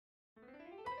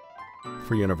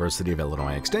For University of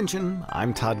Illinois Extension,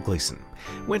 I'm Todd Gleason.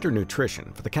 Winter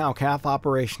nutrition for the cow-calf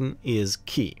operation is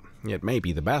key. It may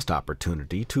be the best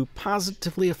opportunity to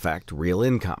positively affect real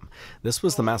income. This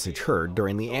was the message heard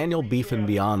during the annual Beef and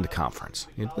Beyond conference.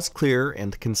 It was clear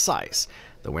and concise.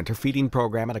 The winter feeding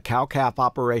program at a cow-calf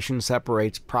operation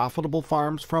separates profitable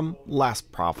farms from less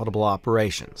profitable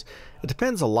operations. It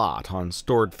depends a lot on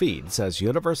stored feed, says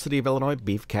University of Illinois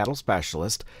beef cattle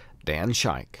specialist Dan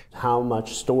Scheich. How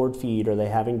much stored feed are they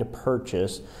having to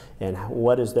purchase, and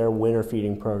what is their winter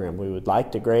feeding program? We would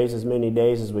like to graze as many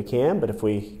days as we can, but if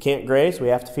we can't graze, we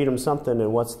have to feed them something,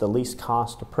 and what's the least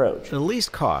cost approach? The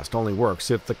least cost only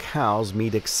works if the cows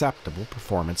meet acceptable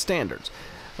performance standards.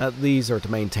 These are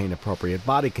to maintain appropriate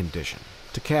body condition,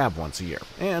 to calve once a year,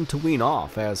 and to wean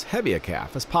off as heavy a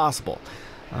calf as possible.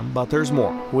 But there's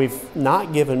more. We've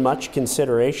not given much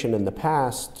consideration in the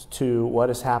past to what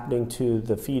is happening to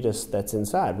the fetus that's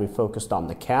inside. We focused on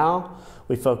the cow,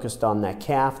 we focused on that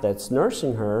calf that's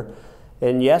nursing her,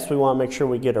 and yes, we want to make sure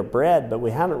we get her bred, but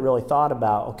we haven't really thought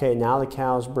about, okay, now the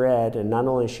cow's bred, and not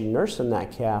only is she nursing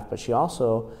that calf, but she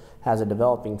also has a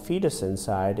developing fetus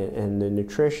inside, and the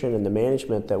nutrition and the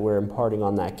management that we're imparting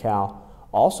on that cow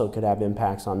also could have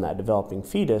impacts on that developing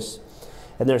fetus.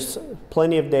 And there's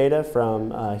plenty of data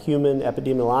from human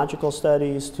epidemiological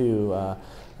studies to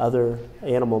other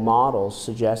animal models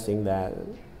suggesting that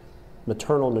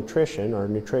maternal nutrition or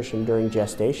nutrition during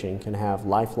gestation can have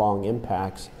lifelong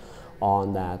impacts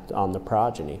on the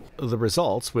progeny. The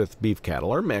results with beef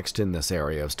cattle are mixed in this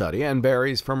area of study and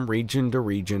varies from region to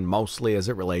region, mostly as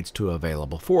it relates to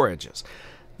available forages.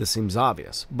 This seems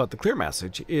obvious, but the clear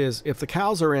message is if the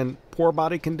cows are in poor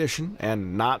body condition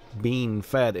and not being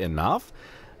fed enough,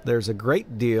 there's a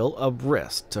great deal of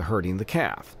risk to hurting the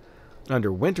calf.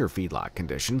 Under winter feedlot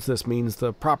conditions, this means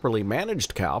the properly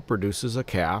managed cow produces a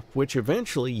calf which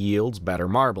eventually yields better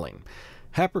marbling.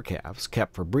 Heifer calves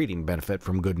kept for breeding benefit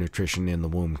from good nutrition in the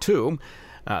womb too.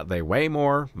 They weigh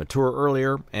more, mature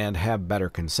earlier, and have better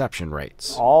conception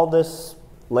rates. All this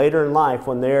later in life,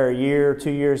 when they're a year, 2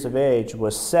 years of age,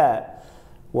 was set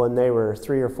when they were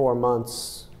 3 or 4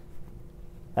 months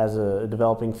as a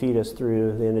developing fetus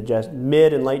through the end of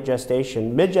mid and late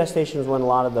gestation. Mid gestation is when a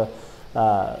lot of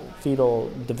the fetal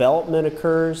development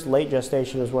occurs. Late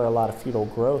gestation is where a lot of fetal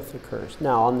growth occurs.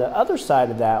 Now, on the other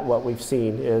side of that, what we've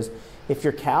seen is if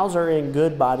your cows are in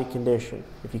good body condition,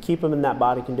 if you keep them in that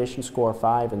body condition score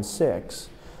 5 and 6,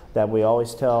 that we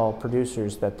always tell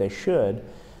producers that they should,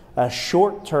 a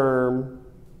short-term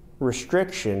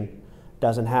restriction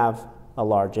doesn't have a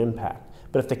large impact.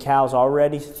 But if the cow's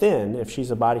already thin, if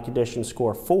she's a body condition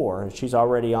score 4, and she's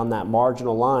already on that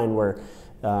marginal line where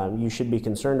you should be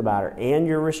concerned about her, and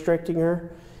you're restricting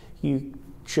her, you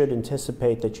should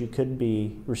anticipate that you could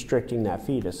be restricting that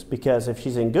fetus. Because if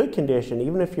she's in good condition,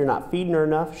 even if you're not feeding her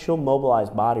enough, she'll mobilize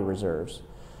body reserves.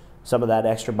 Some of that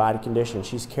extra body condition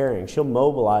she's carrying, she'll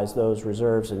mobilize those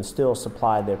reserves and still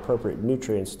supply the appropriate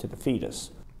nutrients to the fetus.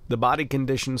 The body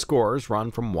condition scores run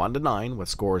from 1 to 9, with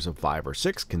scores of 5 or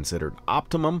 6 considered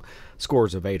optimum,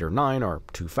 scores of 8 or 9 are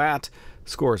too fat,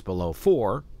 scores below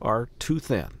 4 are too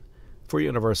thin. For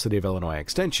University of Illinois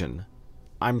Extension,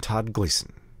 I'm Todd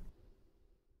Gleason.